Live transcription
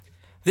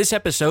This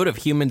episode of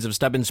Humans of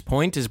Stubbins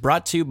Point is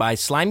brought to you by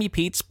Slimy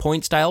Pete's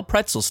Point-Style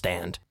Pretzel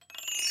Stand.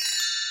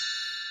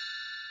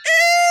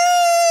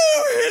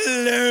 Oh,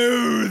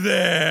 hello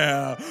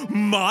there.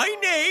 My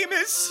name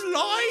is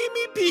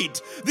Slimy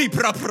Pete, the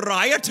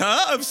proprietor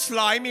of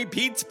Slimy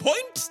Pete's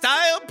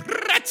Point-Style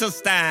Pretzel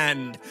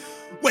Stand.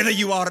 Whether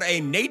you are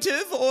a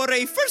native or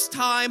a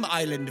first-time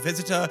island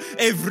visitor,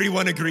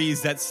 everyone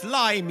agrees that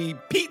Slimy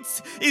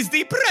Pete's is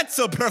the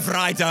pretzel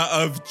provider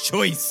of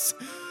choice.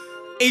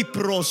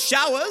 April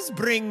showers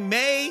bring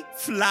May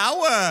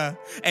flour,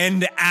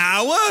 and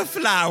our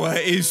flour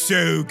is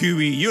so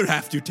gooey you'll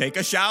have to take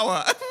a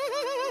shower.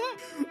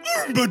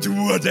 But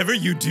whatever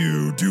you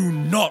do, do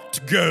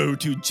not go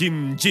to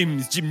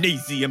Jim's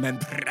Gymnasium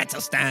and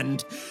Pretzel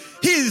Stand.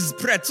 His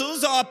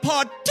pretzels are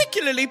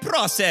particularly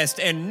processed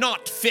and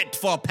not fit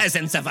for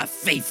peasants of a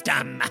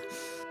fiefdom.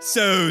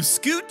 So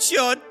scoot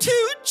your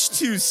tooch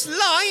to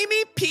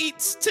Slimy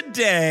Pete's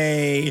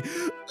today.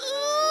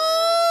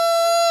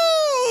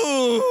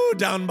 Ooh,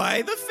 down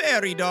by the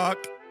ferry dock.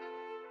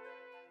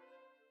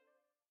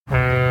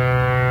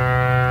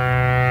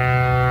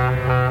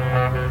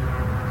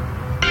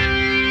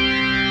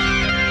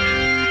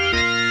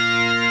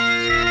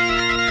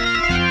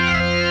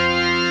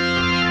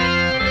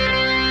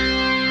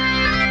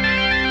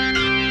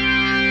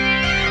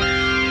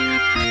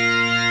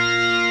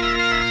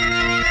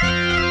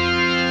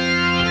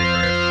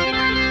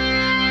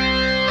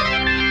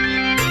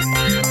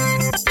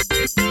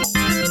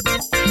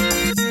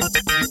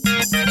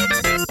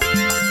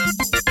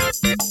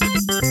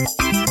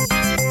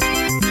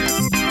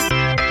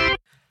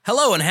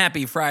 Hello and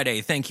happy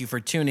Friday. Thank you for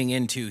tuning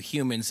in to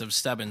Humans of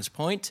Stubbins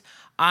Point.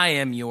 I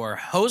am your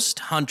host,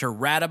 Hunter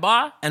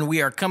Radabaugh, and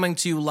we are coming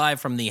to you live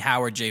from the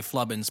Howard J.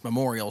 Flubbins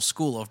Memorial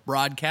School of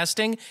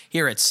Broadcasting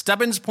here at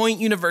Stubbins Point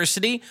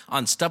University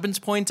on Stubbins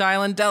Point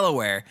Island,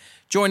 Delaware.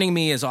 Joining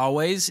me, as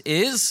always,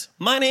 is...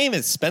 My name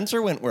is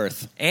Spencer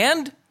Wentworth.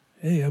 And...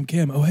 Hey, I'm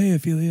Cam. Oh, hey,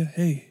 Ophelia.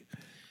 Hey,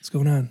 what's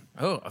going on?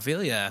 Oh,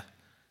 Ophelia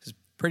is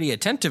pretty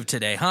attentive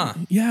today, huh?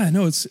 Yeah,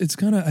 no, it's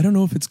kind of, I don't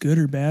know if it's good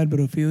or bad, but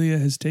Ophelia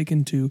has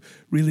taken to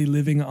really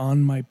living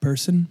on my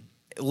person.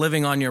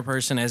 Living on your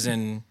person as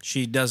in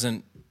she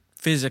doesn't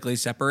physically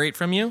separate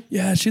from you?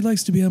 Yeah, she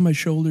likes to be on my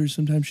shoulders.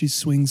 Sometimes she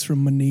swings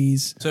from my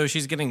knees. So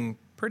she's getting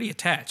pretty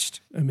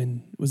attached. I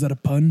mean, was that a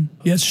pun?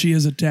 Yes, she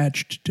is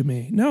attached to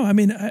me. No, I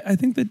mean, I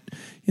think that,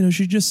 you know,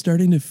 she's just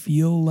starting to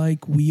feel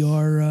like we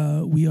are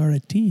a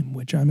team,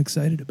 which I'm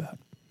excited about.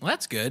 Well,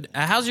 that's good.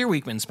 How's your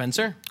week been,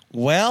 Spencer?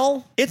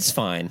 Well, it's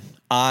fine.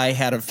 I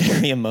had a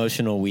very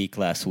emotional week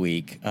last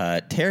week.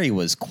 Terry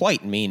was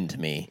quite mean to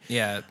me.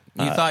 Yeah,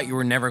 you thought you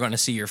were never going to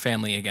see your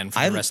family again for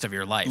the rest of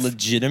your life.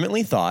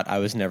 Legitimately thought I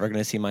was never going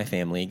to see my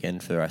family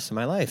again for the rest of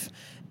my life.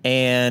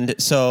 And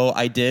so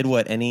I did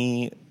what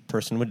any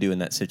person would do in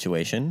that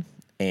situation,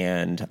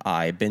 and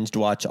I binged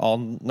watch all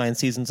 9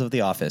 seasons of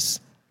The Office.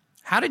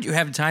 How did you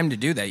have time to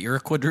do that? You're a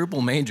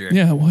quadruple major.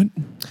 Yeah, what?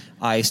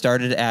 I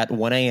started at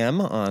 1 a.m.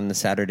 on the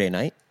Saturday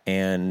night,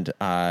 and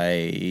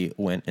I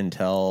went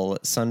until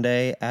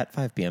Sunday at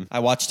 5 p.m. I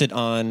watched it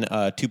on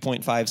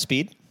 2.5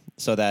 speed,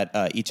 so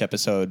that each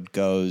episode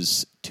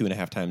goes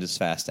 2.5 times as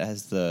fast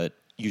as the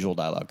usual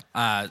dialogue.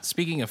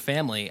 Speaking of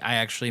family, I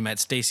actually met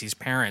Stacy's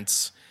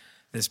parents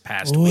this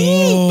past Whoa.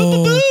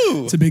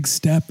 week. It's a big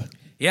step.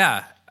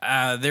 Yeah,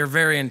 they're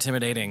very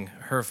intimidating.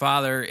 Her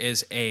father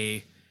is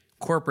a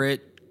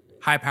corporate,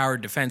 high-powered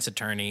defense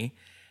attorney,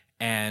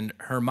 and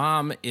her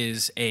mom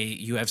is a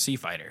UFC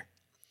fighter.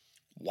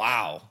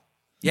 Wow.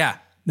 Yeah.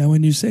 Now,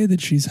 when you say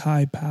that she's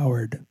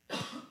high-powered,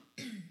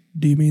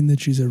 do you mean that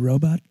she's a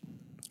robot?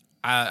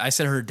 I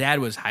said her dad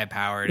was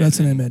high-powered. That's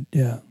what I meant,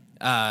 yeah.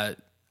 I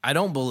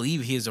don't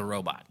believe he is a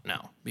robot,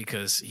 no,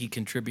 because he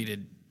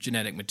contributed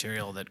genetic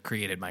material that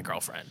created my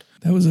girlfriend.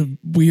 That was a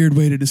weird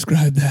way to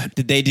describe that.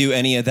 Did they do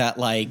any of that,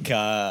 like,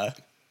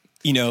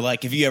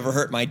 like if you ever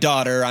hurt my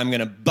daughter, I'm going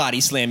to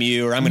body slam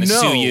you or I'm going to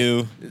sue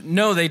you?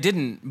 No, they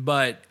didn't,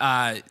 but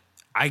I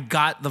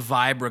got the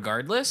vibe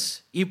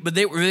regardless. But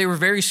they were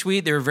very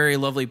sweet. They were very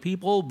lovely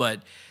people,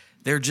 but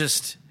they're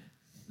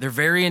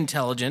very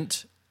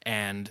intelligent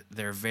and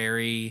they're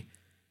very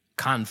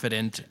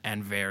confident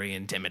and very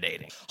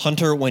intimidating.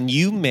 Hunter, when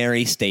you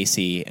marry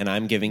Stacy and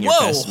I'm giving your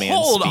best man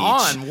hold speech,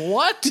 on,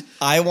 what?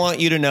 I want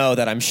you to know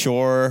that I'm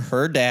sure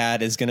her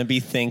dad is going to be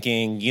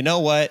thinking, you know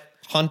what?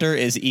 Hunter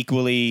is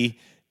equally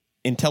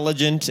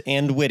intelligent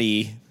and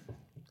witty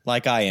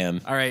like I am.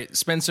 All right,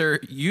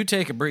 Spencer, you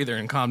take a breather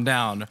and calm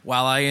down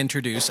while I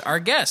introduce our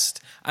guest.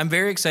 I'm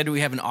very excited.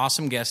 We have an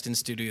awesome guest in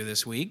studio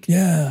this week.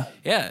 Yeah.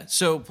 Yeah,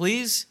 so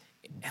please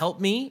help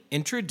me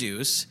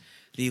introduce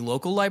the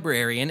local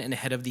librarian and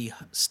head of the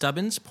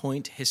Stubbins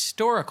Point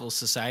Historical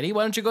Society.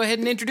 Why don't you go ahead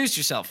and introduce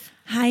yourself?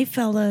 Hi,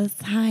 fellas.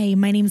 Hi,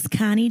 my name's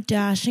Connie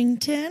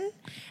Daushinton.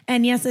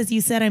 And yes, as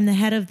you said, I'm the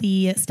head of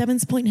the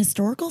Stubbins Point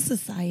Historical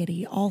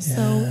Society,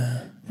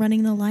 also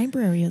running the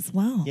library as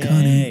well. Yay.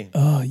 Connie,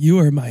 oh, you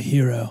are my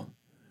hero.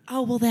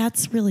 Oh, well,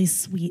 that's really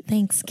sweet.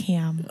 Thanks,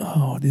 Cam.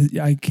 Oh,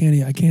 I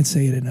can't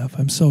say it enough.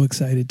 I'm so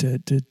excited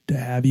to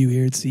have you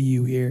here, to see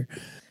you here.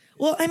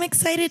 Well, I'm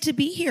excited to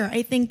be here.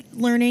 I think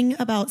learning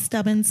about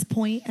Stubbins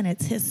Point and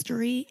its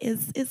history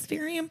is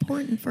very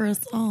important for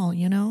us all,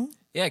 you know?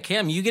 Yeah,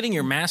 Cam, you getting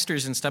your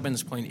master's in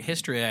Stubbins Point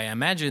history, I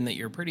imagine that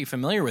you're pretty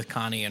familiar with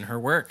Connie and her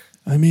work.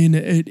 I mean,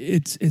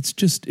 it's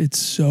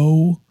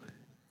so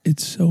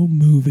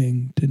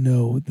moving to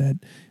know that.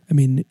 I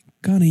mean,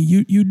 Connie,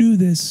 you do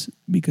this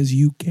because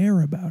you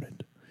care about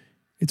it.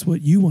 It's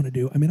what you want to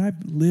do. I mean,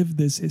 I've lived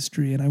this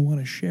history and I want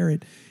to share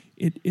it.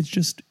 It's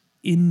just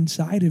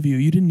inside of you.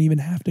 You didn't even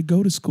have to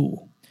go to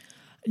school.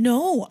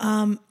 No,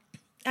 I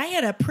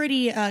had a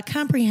pretty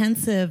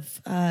comprehensive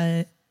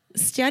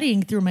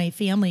studying through my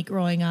family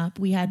growing up.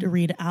 We had to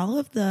read all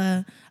of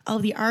the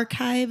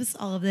archives,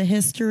 all of the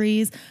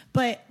histories.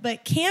 But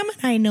Cam and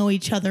I know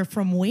each other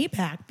from way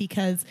back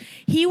because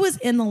he was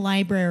in the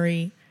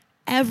library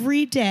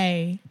every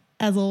day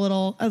as a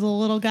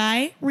little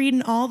guy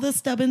reading all the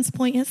Stubbins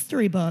Point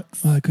history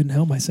books. Well, I couldn't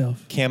help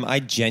myself. Cam,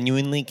 I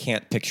genuinely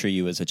can't picture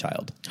you as a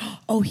child.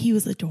 Oh, he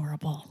was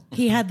adorable.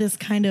 He had this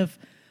kind of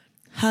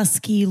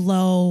husky,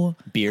 low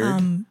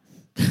beard.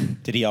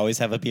 Did he always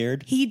have a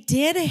beard? He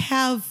did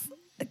have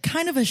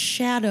kind of a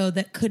shadow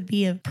that could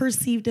be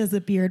perceived as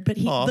a beard, but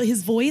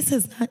his voice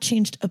has not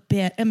changed a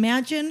bit.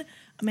 Imagine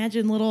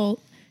tiny little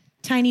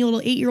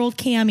 8-year-old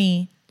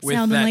Cammy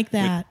sounding like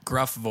that. With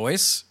gruff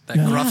voice,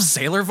 gruff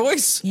sailor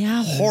voice.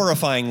 Yeah.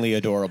 Horrifyingly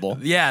adorable.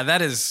 Yeah,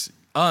 that is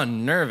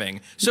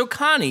unnerving. So,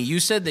 Connie, you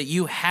said that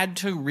you had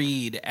to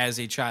read as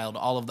a child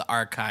all of the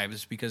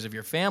archives because of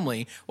your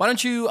family. Why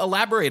don't you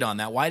elaborate on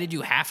that? Why did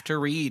you have to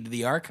read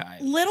the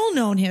archive? Little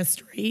known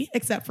history,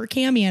 except for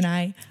Cammy and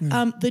I.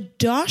 The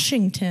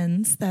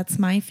Daushintons, that's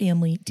my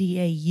family,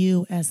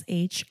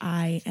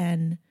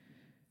 Daushintons,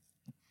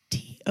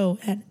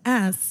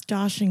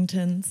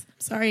 Daushintons.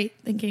 Sorry,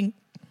 thinking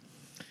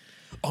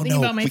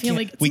about my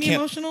family gets me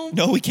emotional.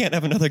 No, we can't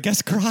have another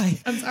guest cry.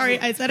 I'm sorry.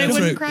 I said I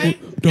wouldn't cry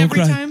Don't every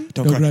cry. time.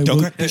 Don't cry.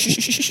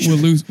 We'll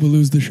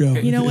lose the show.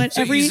 You know what?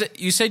 So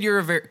you said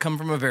you're come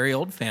from a very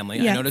old family.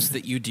 Yeah. I noticed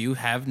that you do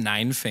have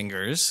 9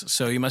 fingers,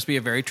 so you must be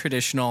a very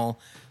traditional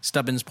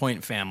Stubbins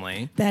Point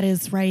family. That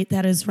is right.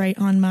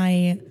 On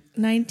my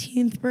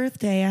 19th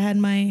birthday, I had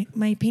my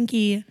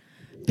pinky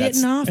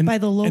bitten off by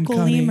the local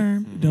Connie,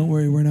 lemur. Don't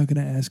worry, we're not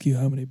going to ask you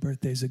how many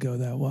birthdays ago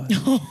that was.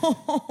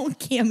 Oh,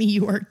 Cammy,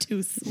 you are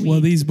too sweet. Well,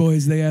 these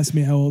boys, they asked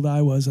me how old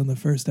I was on the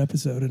first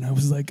episode, and I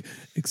was like,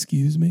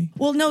 excuse me?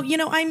 Well, no,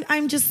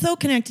 I'm just so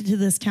connected to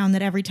this town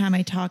that every time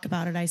I talk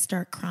about it, I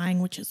start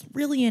crying, which is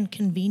really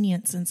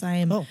inconvenient since I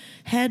am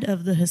head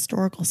of the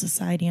Historical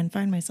Society and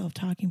find myself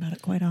talking about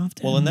it quite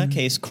often. Well, in that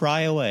case,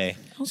 cry away.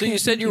 Okay, So you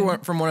said you were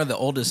from one of the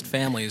oldest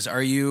families.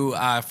 Are you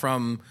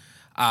from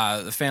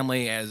the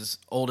family as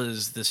old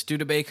as the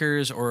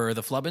Studebakers or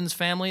the Flubbins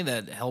family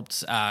that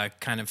helped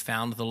kind of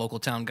found the local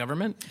town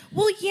government?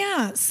 Well,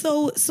 yeah.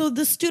 So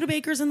the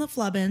Studebakers and the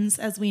Flubbins,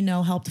 as we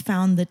know, helped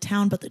found the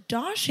town, but the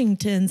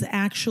Daushintons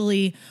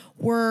actually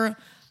were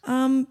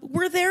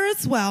there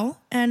as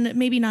well, and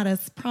maybe not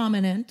as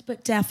prominent,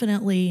 but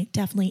definitely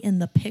in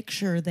the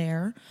picture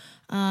there.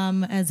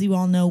 As you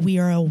all know, we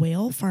are a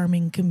whale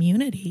farming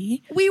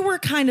community. We were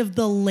kind of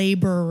the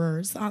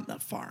laborers on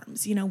the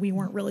farms. We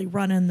weren't really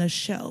running the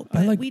show. But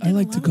I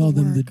like to call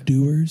them the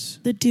doers.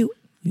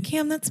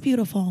 Cam, that's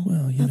beautiful.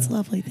 Well, that's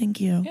lovely. Thank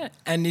you. Yeah,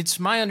 and it's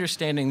my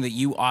understanding that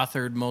you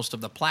authored most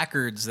of the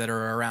placards that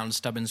are around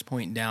Stubbins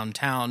Point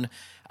downtown,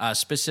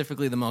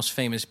 specifically the most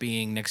famous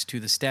being next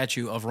to the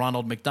statue of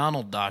Ronald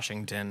McDonald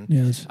Daushinton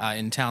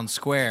in Town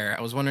Square.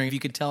 I was wondering if you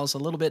could tell us a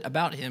little bit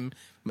about him.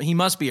 He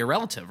must be a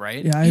relative,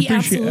 right? Yeah, I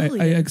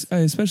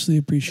especially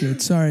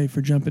appreciate. Sorry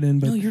for jumping in,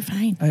 but no, you're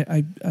fine.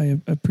 I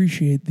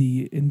appreciate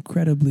the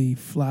incredibly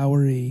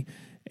flowery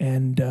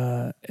and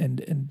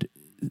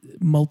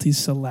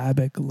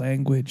multisyllabic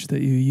language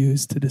that you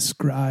use to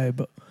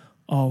describe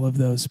all of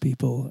those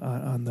people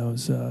on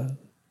those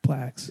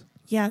plaques.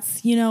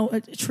 Yes,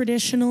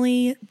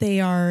 traditionally they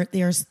are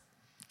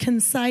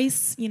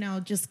concise.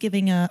 Just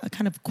giving a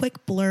kind of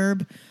quick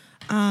blurb.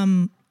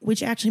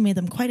 Which actually made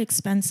them quite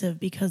expensive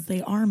because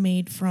they are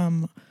made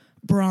from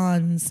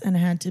bronze and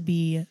had to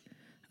be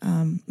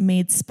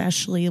made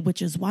specially,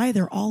 which is why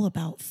they're all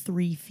about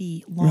 3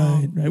 feet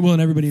long. Right. Well,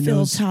 and everybody filled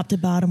knows top to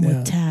bottom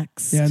with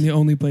text. Yeah, and the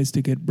only place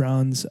to get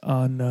bronze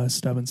on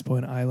Stubbins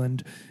Point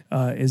Island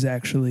is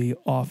actually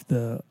off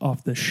the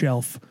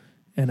shelf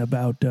and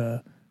about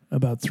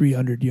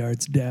 300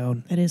 yards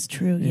down. That is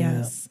true. Yeah.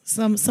 Yes,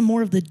 some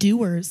more of the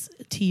doers,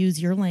 to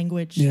use your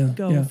language, get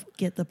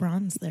the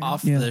bronze there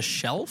Off the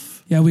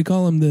shelf. Yeah, we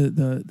call them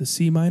the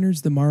sea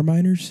miners, the mar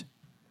miners.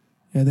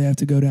 Yeah, they have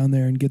to go down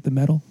there and get the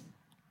metal.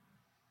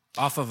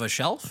 Off of a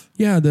shelf?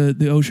 Yeah,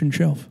 the ocean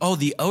shelf. Oh,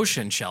 the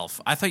ocean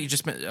shelf. I thought you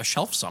just meant a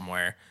shelf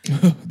somewhere.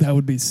 That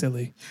would be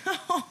silly.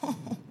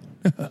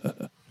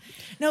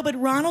 No, but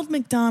Ronald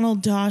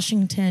McDonald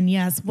Daushinton,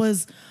 yes,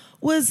 was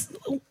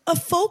a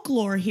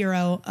folklore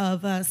hero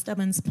of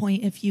Stubbins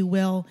Point, if you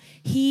will.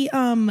 He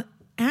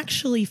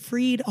actually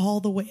freed all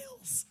the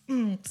whales.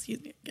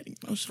 Excuse me, I'm getting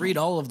emotional. Freed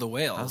all of the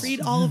whales.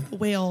 Freed all of the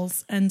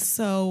whales, and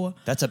so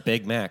That's a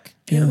Big Mac.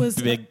 it was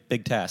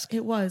Big task.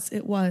 It was.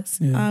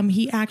 Yeah.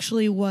 He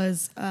actually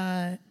was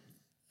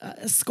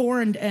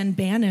scorned and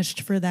banished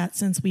for that,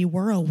 since we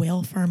were a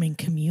whale farming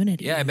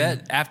community. Yeah, I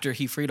bet after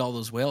he freed all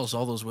those whales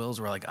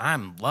were like,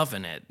 I'm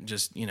loving it.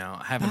 Just,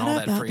 having all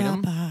that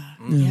freedom.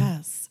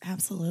 Yes,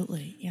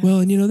 absolutely. Yes. Well,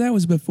 and that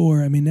was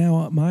before. I mean,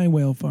 now my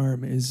whale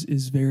farm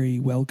is very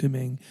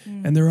welcoming,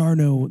 and there are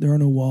no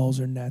walls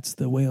or nets.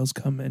 The whales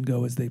come and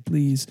go as they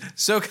please.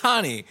 So,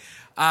 Connie,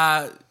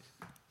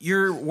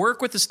 your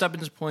work with the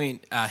Stubbins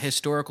Point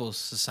Historical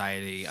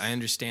Society, I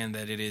understand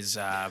that it is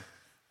a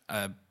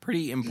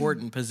pretty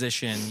important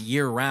position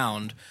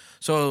year-round.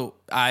 So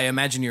I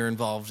imagine you're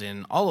involved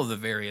in all of the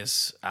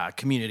various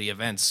community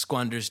events,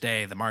 Squander's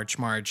Day, the March.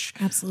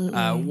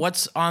 Absolutely.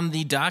 What's on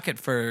the docket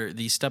for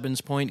the Stubbins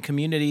Point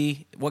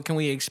community? What can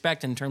we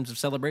expect in terms of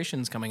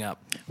celebrations coming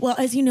up? Well,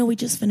 as you know, we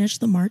just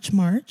finished the March,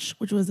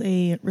 which was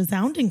a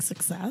resounding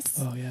success.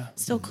 Oh yeah.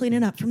 Still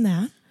cleaning up from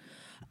that.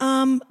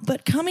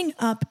 But coming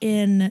up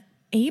in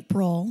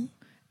April,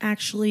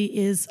 actually,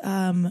 is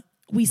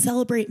we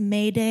celebrate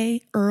May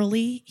Day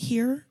early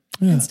here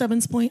in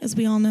Stubbins Point, as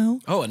we all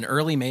know. Oh, an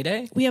early May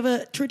Day? We have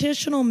a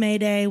traditional May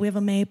Day. We have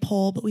a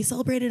maypole, but we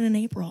celebrate it in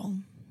April.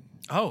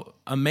 Oh,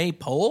 a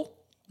maypole?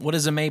 What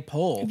is a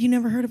maypole? Have you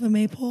never heard of a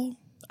maypole?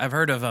 I've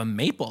heard of a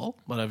maple,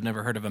 but I've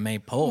never heard of a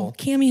maypole.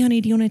 Cammie, honey,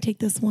 do you want to take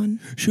this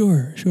one?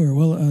 Sure.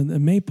 Well, the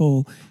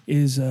maypole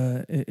is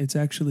it's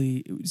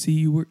actually, see,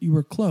 you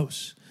were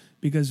close,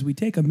 because we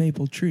take a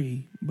maple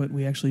tree, but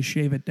we actually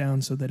shave it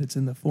down so that it's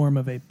in the form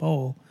of a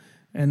pole,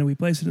 and we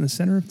place it in the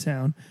center of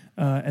town,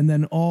 and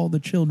then all the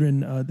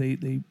children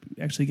they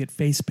actually get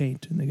face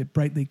paint, and they get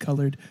brightly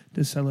colored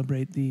to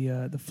celebrate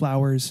the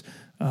flowers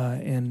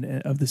and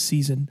of the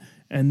season,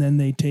 and then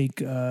they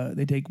take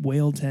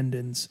whale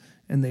tendons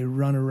and they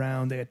run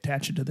around, they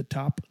attach it to the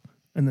top,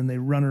 and then they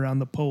run around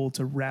the pole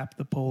to wrap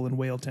the pole in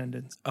whale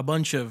tendons. A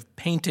bunch of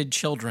painted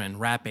children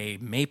wrap a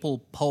maple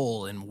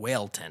pole in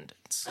whale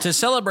tendons to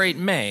celebrate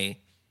May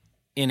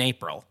in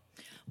April.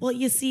 Well,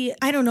 you see,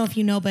 I don't know if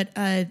you know, but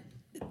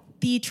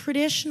the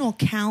traditional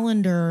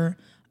calendar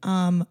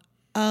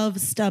of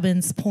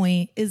Stubbins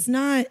Point is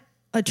not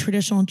a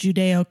traditional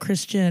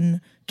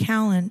Judeo-Christian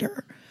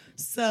calendar.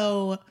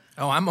 So,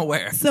 I'm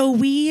aware. So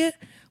we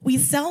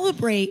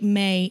celebrate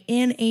May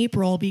in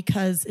April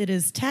because it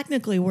is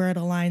technically where it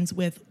aligns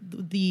with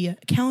the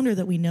calendar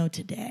that we know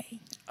today.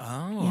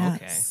 Oh,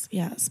 yes, okay.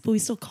 Yes, but we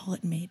still call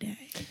it May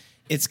Day.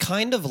 It's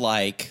kind of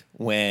like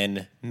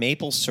when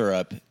maple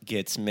syrup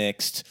gets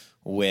mixed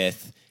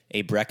with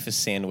a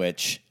breakfast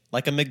sandwich,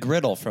 like a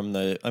McGriddle from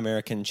the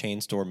American chain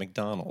store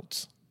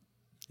McDonald's.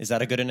 Is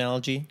that a good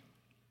analogy?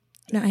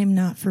 Now, I'm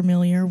not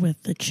familiar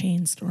with the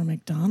chain store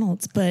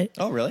McDonald's, but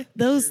Oh, really?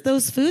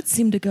 those foods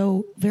seem to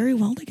go very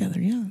well together.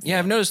 Yes. Yeah,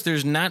 I've noticed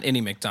there's not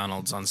any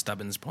McDonald's on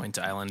Stubbins Point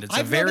Island. It's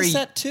I've noticed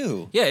that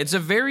too. Yeah, it's a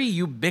very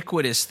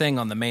ubiquitous thing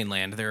on the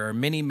mainland. There are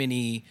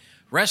many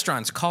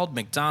restaurants called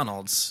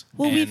McDonald's.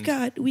 Well, and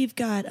we've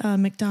got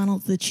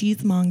McDonald's, the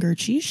cheesemonger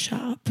cheese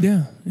shop.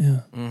 Yeah.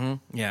 Yeah.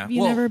 Have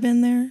you never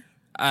been there?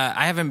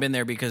 I haven't been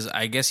there because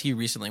I guess he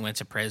recently went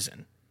to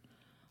prison.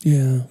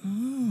 Yeah.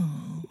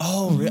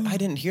 Oh, I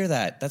didn't hear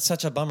that. That's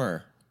such a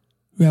bummer.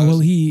 Yeah, well,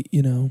 he,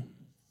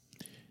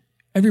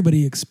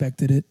 everybody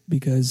expected it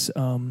because,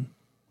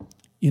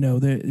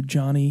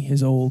 Johnny,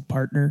 his old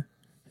partner,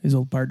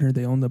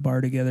 they owned the bar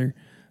together,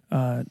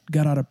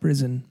 got out of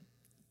prison,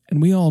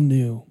 and we all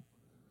knew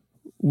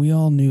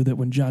that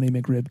when Johnny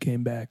McRib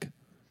came back,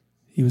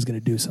 he was going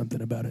to do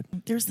something about it.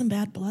 There's some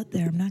bad blood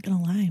there. I'm not going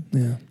to lie.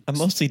 Yeah. I'm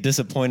mostly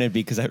disappointed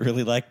because I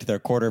really liked their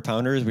quarter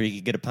pounders where you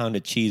could get a pound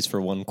of cheese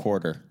for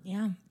 $1.25.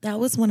 Yeah, that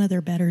was one of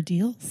their better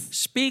deals.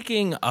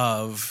 Speaking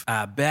of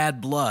bad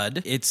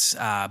blood, it's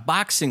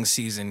boxing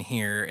season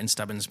here in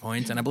Stubbins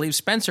Point, and I believe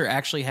Spencer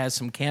actually has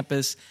some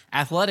campus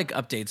athletic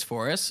updates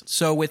for us.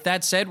 So with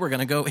that said, we're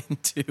going to go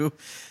into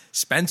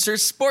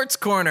Spencer's Sports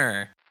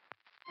Corner.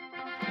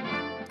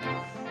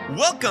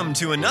 Welcome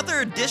to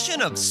another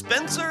edition of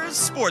Spencer's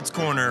Sports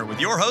Corner with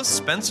your host,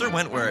 Spencer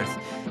Wentworth.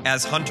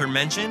 As Hunter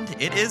mentioned,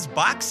 it is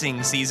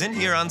boxing season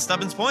here on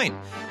Stubbins Point.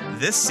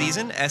 This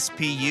season,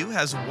 SPU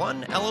has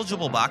one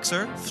eligible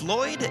boxer,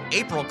 Floyd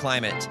April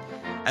Climate.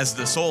 As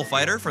the sole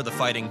fighter for the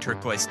Fighting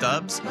Turquoise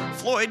Stubbs,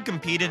 Floyd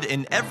competed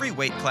in every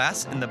weight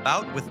class in the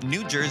bout with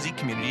New Jersey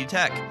Community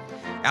Tech.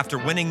 After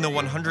winning the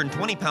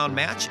 120-pound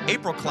match,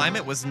 April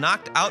Climate was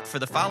knocked out for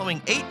the following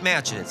 8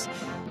 matches.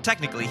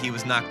 Technically, he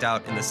was knocked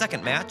out in the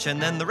second match, and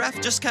then the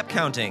ref just kept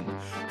counting.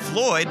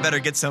 Floyd better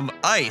get some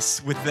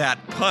ice with that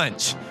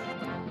punch.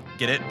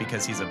 Get it?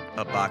 Because he's a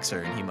boxer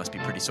and he must be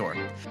pretty sore.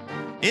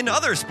 In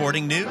other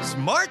sporting news,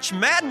 March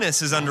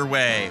Madness is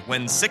underway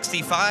when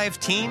 65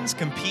 teams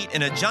compete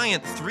in a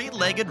giant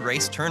 3-legged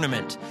race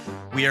tournament.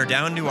 We are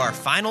down to our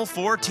final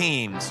 4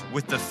 teams,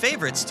 with the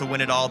favorites to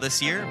win it all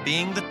this year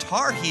being the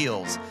Tar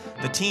Heels,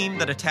 the team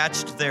that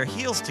attached their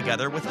heels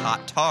together with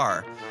hot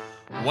tar.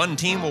 One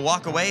team will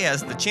walk away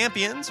as the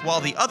champions,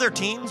 while the other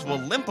teams will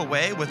limp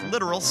away with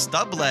literal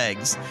stub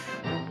legs.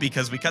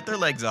 Because we cut their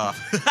legs off.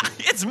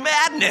 It's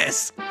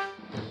madness!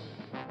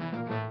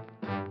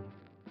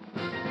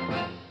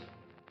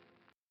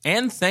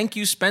 And thank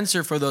you,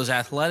 Spencer, for those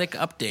athletic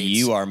updates.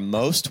 You are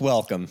most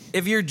welcome.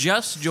 If you're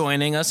just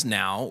joining us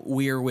now,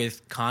 we're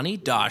with Connie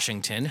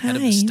Daushinton, head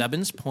of Hi. the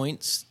Stubbins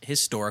Point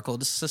Historical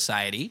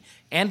Society,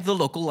 and the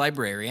local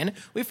librarian.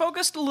 We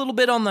focused a little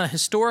bit on the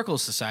Historical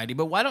Society,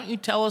 but why don't you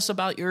tell us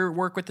about your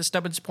work with the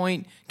Stubbins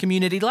Point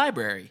Community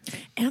Library?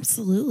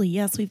 Absolutely.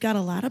 Yes, we've got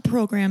a lot of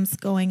programs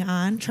going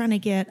on trying to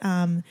get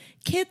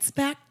kids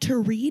back to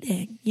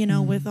reading,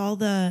 with all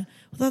the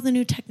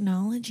new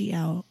technology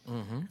out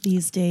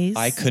these days.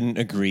 I couldn't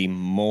agree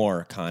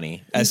more,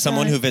 Connie. As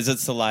someone who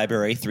visits the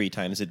library 3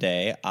 times a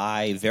day,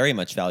 I very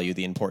much value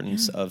the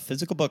importance of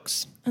physical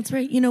books. That's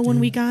right. When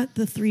we got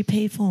the 3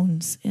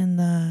 payphones in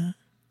the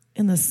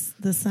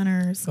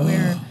centers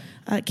where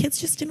kids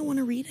just didn't want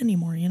to read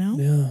anymore,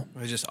 Yeah.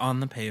 We're just on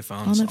the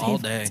payphones On the all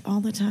payphones day. all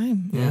the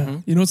time. Yeah.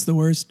 You know what's the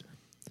worst?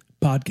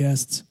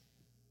 Podcasts.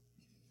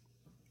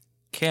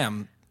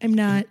 Cam, I'm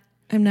not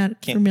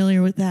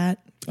familiar with that.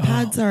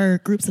 Pods are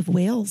groups of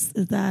whales.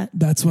 Is that?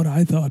 That's what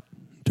I thought.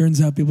 Turns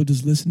out people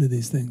just listen to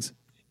these things.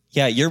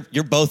 Yeah,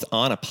 you're both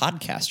on a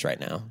podcast right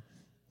now.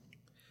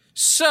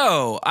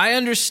 so I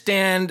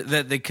understand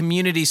that the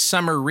community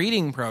summer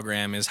reading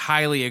program is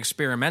highly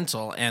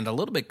experimental and a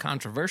little bit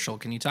controversial.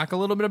 Can you talk a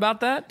little bit about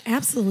that?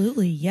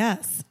 Absolutely,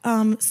 yes.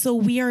 So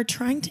we are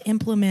trying to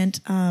implement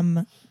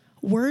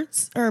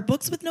words or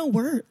books with no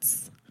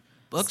words.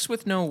 Books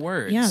with no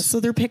words. Yeah, so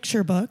they're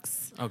picture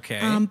books. Okay.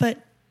 But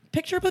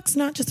picture books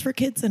not just for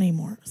kids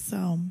anymore.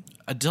 So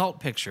Adult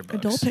picture books.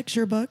 adult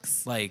picture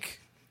books. Like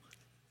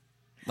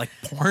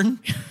porn?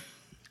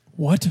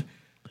 What?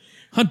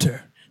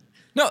 Hunter.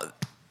 No,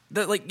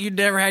 you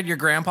never had your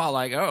grandpa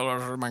like, oh,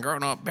 those are my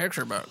grown-up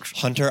picture books.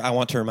 Hunter, I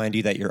want to remind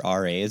you that your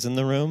RA is in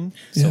the room,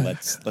 so Yeah.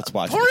 let's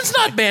watch. Porn's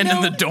not banned No.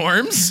 in the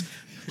dorms.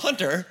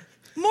 Hunter.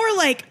 More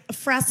like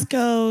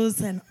frescoes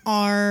and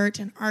art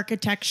and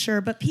architecture,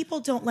 but people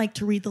don't like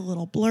to read the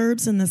little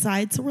blurbs in the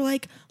side. So we're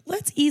like,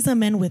 let's ease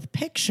them in with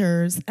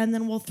pictures, and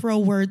then we'll throw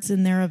words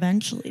in there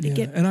eventually to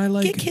get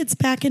kids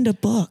back into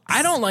books.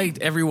 I don't like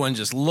everyone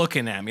just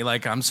looking at me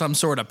like I'm some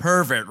sort of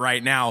pervert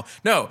right now.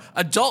 No,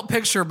 adult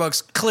picture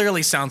books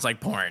clearly sounds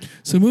like porn.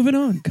 So moving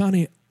on,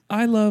 Connie,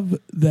 I love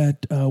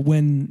that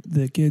when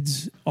the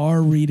kids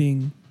are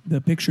reading the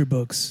picture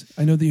books,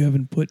 I know that you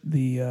haven't put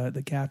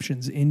the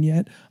captions in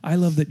yet. I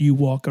love that you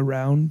walk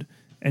around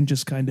and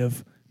just kind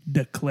of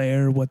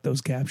declare what those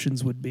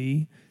captions would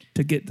be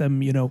to get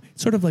them,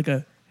 sort of like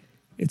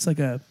it's like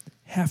a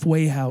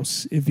halfway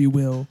house, if you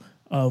will,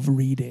 of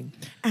reading.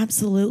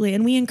 Absolutely.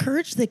 And we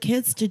encourage the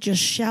kids to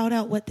just shout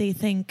out what they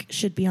think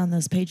should be on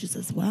those pages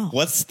as well.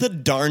 What's the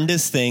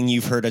darndest thing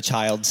you've heard a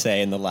child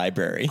say in the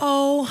library?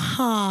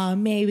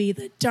 Maybe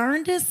the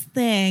darndest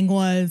thing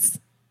was,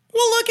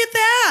 well, look at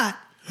that.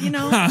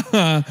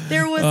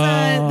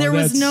 There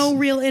was no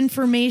real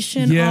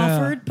information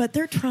offered, but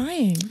they're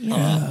trying.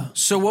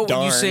 So what would you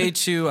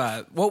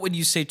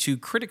Darn. say to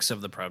critics of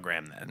the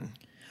program then?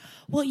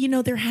 Well,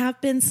 there have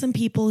been some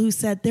people who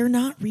said they're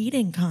not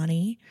reading,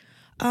 Connie.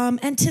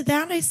 And to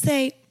that I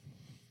say,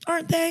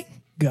 aren't they?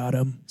 Got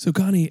 'em. So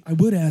Connie, I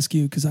would ask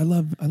you, because I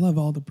love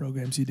all the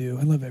programs you do.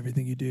 I love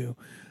everything you do.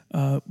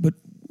 But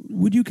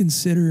would you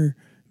consider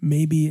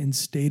maybe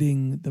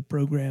instating the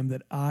program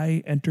that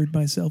I entered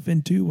myself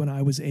into when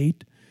I was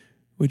 8,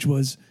 which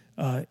was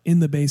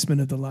in the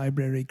basement of the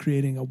library,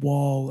 creating a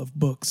wall of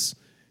books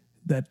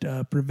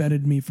that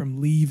prevented me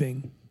from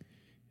leaving,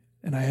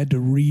 and I had to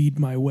read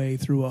my way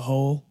through a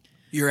hole?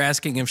 You're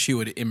asking if she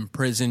would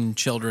imprison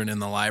children in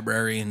the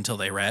library until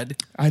they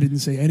read? I didn't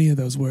say any of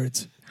those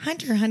words.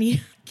 Hunter,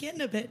 honey,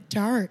 getting a bit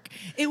dark.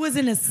 It was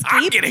an escape.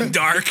 I'm getting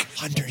dark.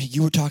 Hunter,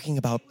 you were talking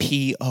about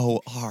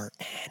PORN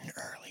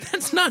earlier.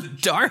 That's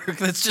not dark.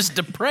 That's just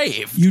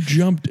depraved. You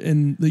jumped,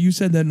 and you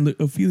said that, and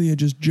Ophelia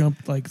just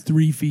jumped like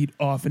 3 feet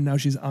off, and now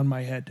she's on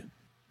my head.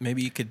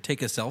 Maybe you could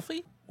take a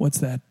selfie? What's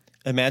that?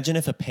 Imagine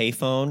if a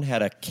payphone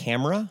had a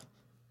camera,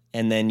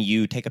 and then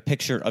you take a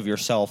picture of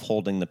yourself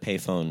holding the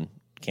payphone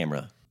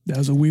camera. That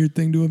was a weird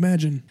thing to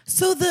imagine.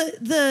 So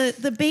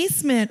the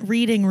basement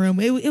reading room,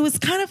 it was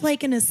kind of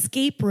like an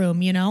escape room,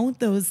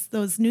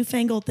 those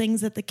newfangled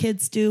things that the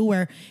kids do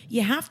where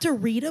you have to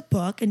read a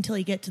book until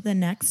you get to the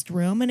next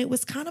room, and it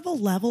was kind of a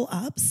level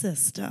up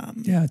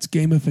system. Yeah, it's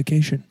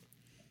gamification.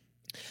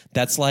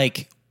 That's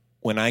like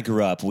when I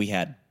grew up, we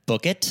had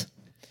Book It.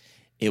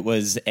 It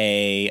was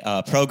a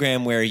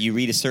program where you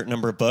read a certain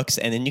number of books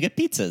and then you get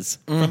pizzas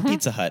from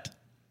Pizza Hut.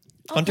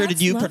 Hunter, did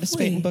that's you lovely.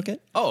 participate in Book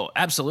It? Oh,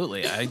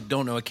 absolutely. I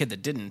don't know a kid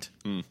that didn't.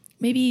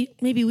 Maybe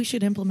we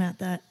should implement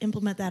that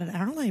at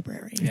our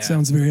library. It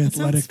sounds very That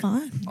athletic.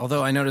 sounds fun.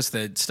 Although I noticed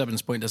that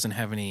Stubbins Point doesn't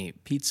have any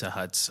Pizza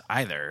Huts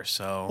either,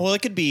 so... Well,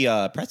 it could be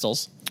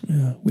pretzels.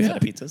 Yeah, we Instead have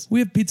of pizzas. We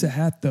have Pizza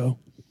Hat, though.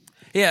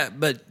 Yeah,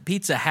 but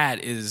Pizza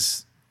Hat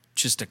is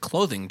just a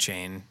clothing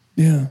chain.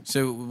 Yeah.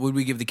 So would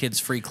we give the kids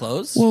free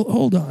clothes? Well,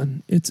 hold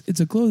on. It's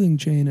a clothing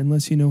chain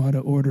unless you know how to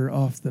order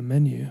off the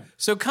menu.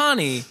 So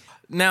Connie,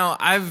 now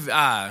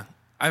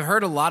I've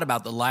heard a lot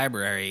about the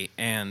library,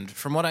 and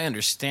from what I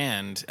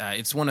understand,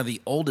 it's one of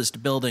the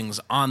oldest buildings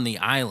on the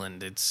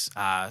island. It's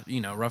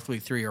roughly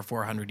 300 or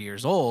 400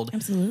 years old.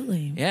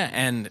 Absolutely. Yeah,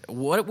 and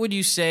what would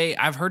you say?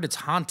 I've heard it's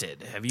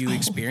haunted. Have you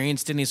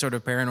experienced any sort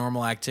of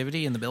paranormal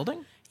activity in the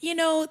building? You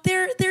know,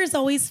 there's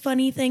always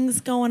funny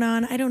things going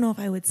on. I don't know if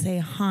I would say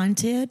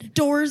haunted.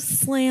 Doors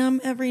slam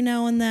every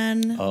now and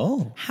then.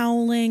 Oh.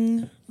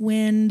 Howling,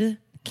 wind.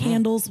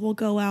 Candles will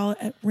go out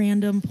at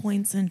random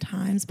points and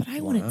times, but I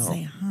wouldn't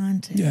say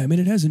haunted. Yeah, I mean,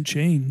 it hasn't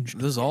changed.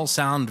 Those all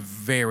sound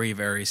very,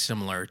 very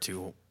similar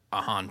to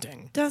a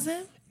haunting. Does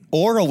it?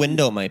 Or a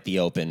window might be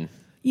open.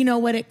 You know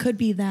what? It could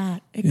be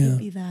that. It could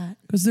be that.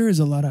 Because there is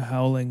a lot of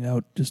howling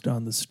out just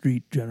on the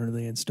street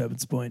generally in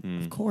Stubbins Point.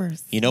 Of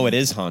course. You know it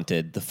is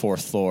haunted, the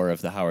 4th floor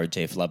of the Howard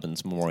J.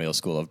 Flubbins Memorial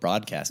School of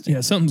Broadcasting. Yeah,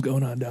 something's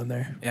going on down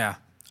there. Yeah.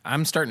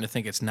 I'm starting to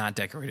think it's not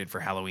decorated for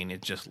Halloween.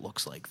 It just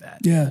looks like that.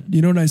 Yeah.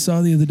 You know what I saw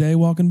the other day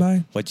walking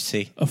by? What'd you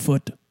see? A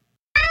foot.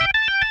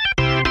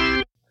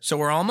 So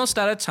we're almost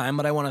out of time,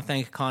 but I want to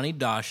thank Connie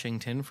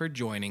Daushinton for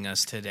joining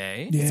us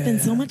today. Yeah. It's been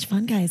so much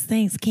fun, guys.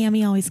 Thanks.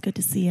 Cammie, always good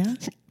to see you.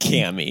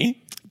 Cammie.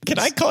 Can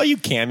I call you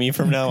Cammie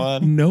from now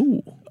on?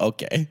 No.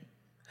 Okay.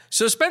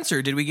 So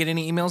Spencer, did we get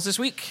any emails this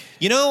week?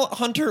 You know,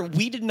 Hunter,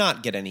 we did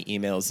not get any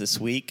emails this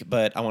week,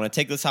 but I want to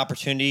take this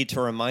opportunity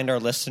to remind our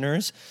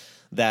listeners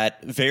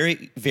that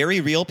very,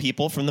 very real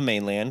people from the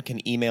mainland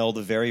can email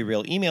the very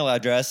real email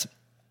address,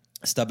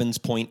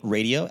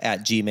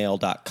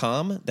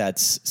 stubbinspointradio@gmail.com.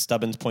 That's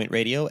Stubbins Point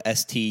Radio,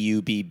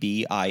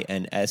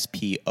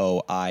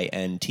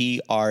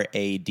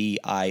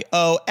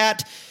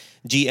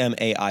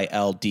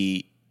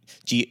 STUBBINSPOINTRADIO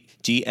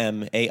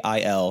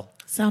 @GMAIL.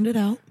 Sound it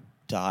out.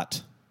 .com.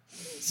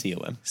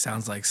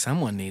 Sounds like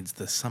someone needs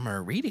the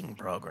summer reading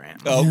program.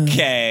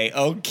 Okay.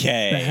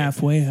 The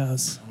halfway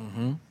house.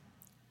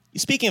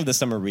 Speaking of the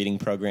summer reading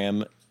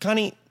program,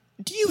 Connie,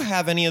 do you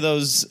have any of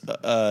those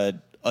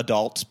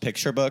adult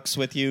picture books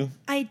with you?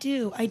 I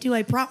do.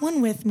 I brought one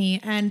with me,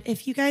 and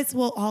if you guys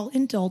will all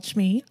indulge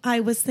me,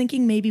 I was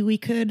thinking maybe we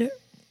could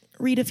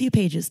read a few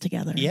pages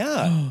together.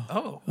 Yeah.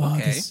 Oh, Oh,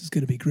 okay. this is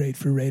going to be great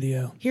for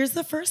radio. Here's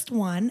the first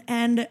one,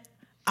 and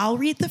I'll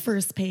read the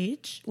first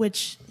page,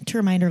 which, to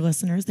remind our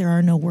listeners, there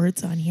are no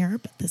words on here,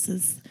 but this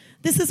is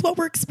what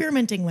we're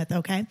experimenting with,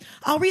 okay?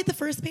 I'll read the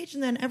first page,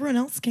 and then everyone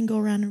else can go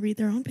around and read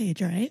their own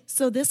page, all right?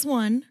 So this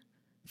one,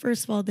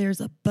 first of all,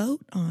 there's a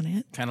boat on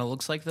it. Kind of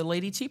looks like the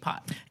Lady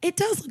Teapot. It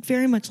does look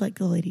very much like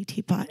the Lady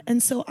Teapot.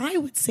 And so I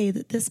would say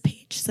that this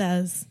page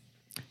says,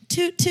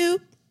 toot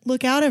toot,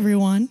 look out,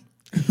 everyone.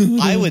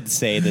 I would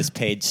say this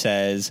page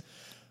says,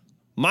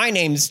 my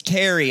name's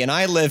Terry, and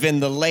I live in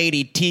the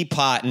Lady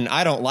Teapot, and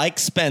I don't like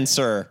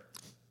Spencer.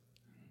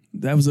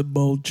 That was a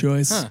bold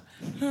choice.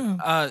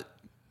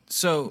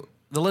 So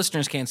the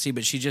listeners can't see,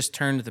 but she just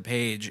turned the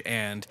page,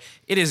 and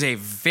it is a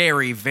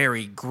very,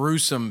 very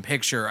gruesome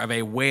picture of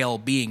a whale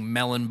being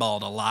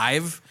melon-balled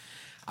alive.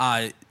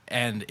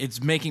 And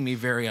it's making me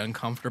very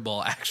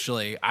uncomfortable,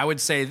 actually. I would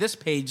say this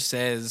page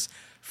says,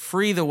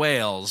 free the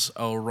whales,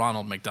 oh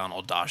Ronald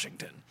McDonald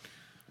Daushinton.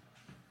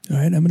 All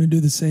right, I'm going to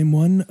do the same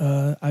one.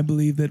 I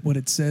believe that what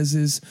it says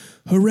is,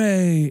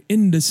 hooray,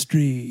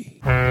 industry.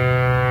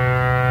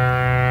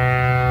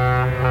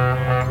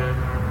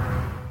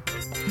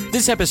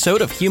 This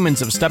episode of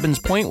Humans of Stubbins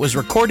Point was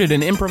recorded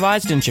and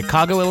improvised in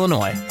Chicago,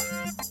 Illinois.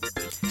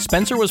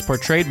 Spencer was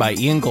portrayed by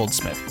Ian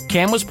Goldsmith.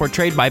 Cam was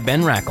portrayed by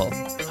Ben Rackle.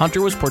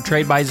 Hunter was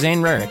portrayed by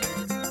Zane Rarick.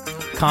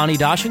 Connie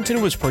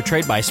Daushinton was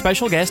portrayed by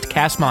special guest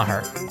Cass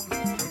Maher.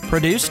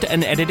 Produced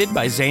and edited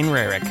by Zane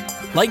Rarick.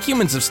 Like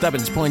Humans of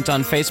Stubbins Point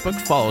on Facebook,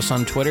 follow us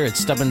on Twitter at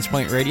Stubbins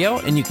Point Radio,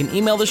 and you can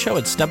email the show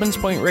at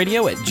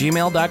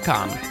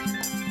stubbinspointradio@gmail.com.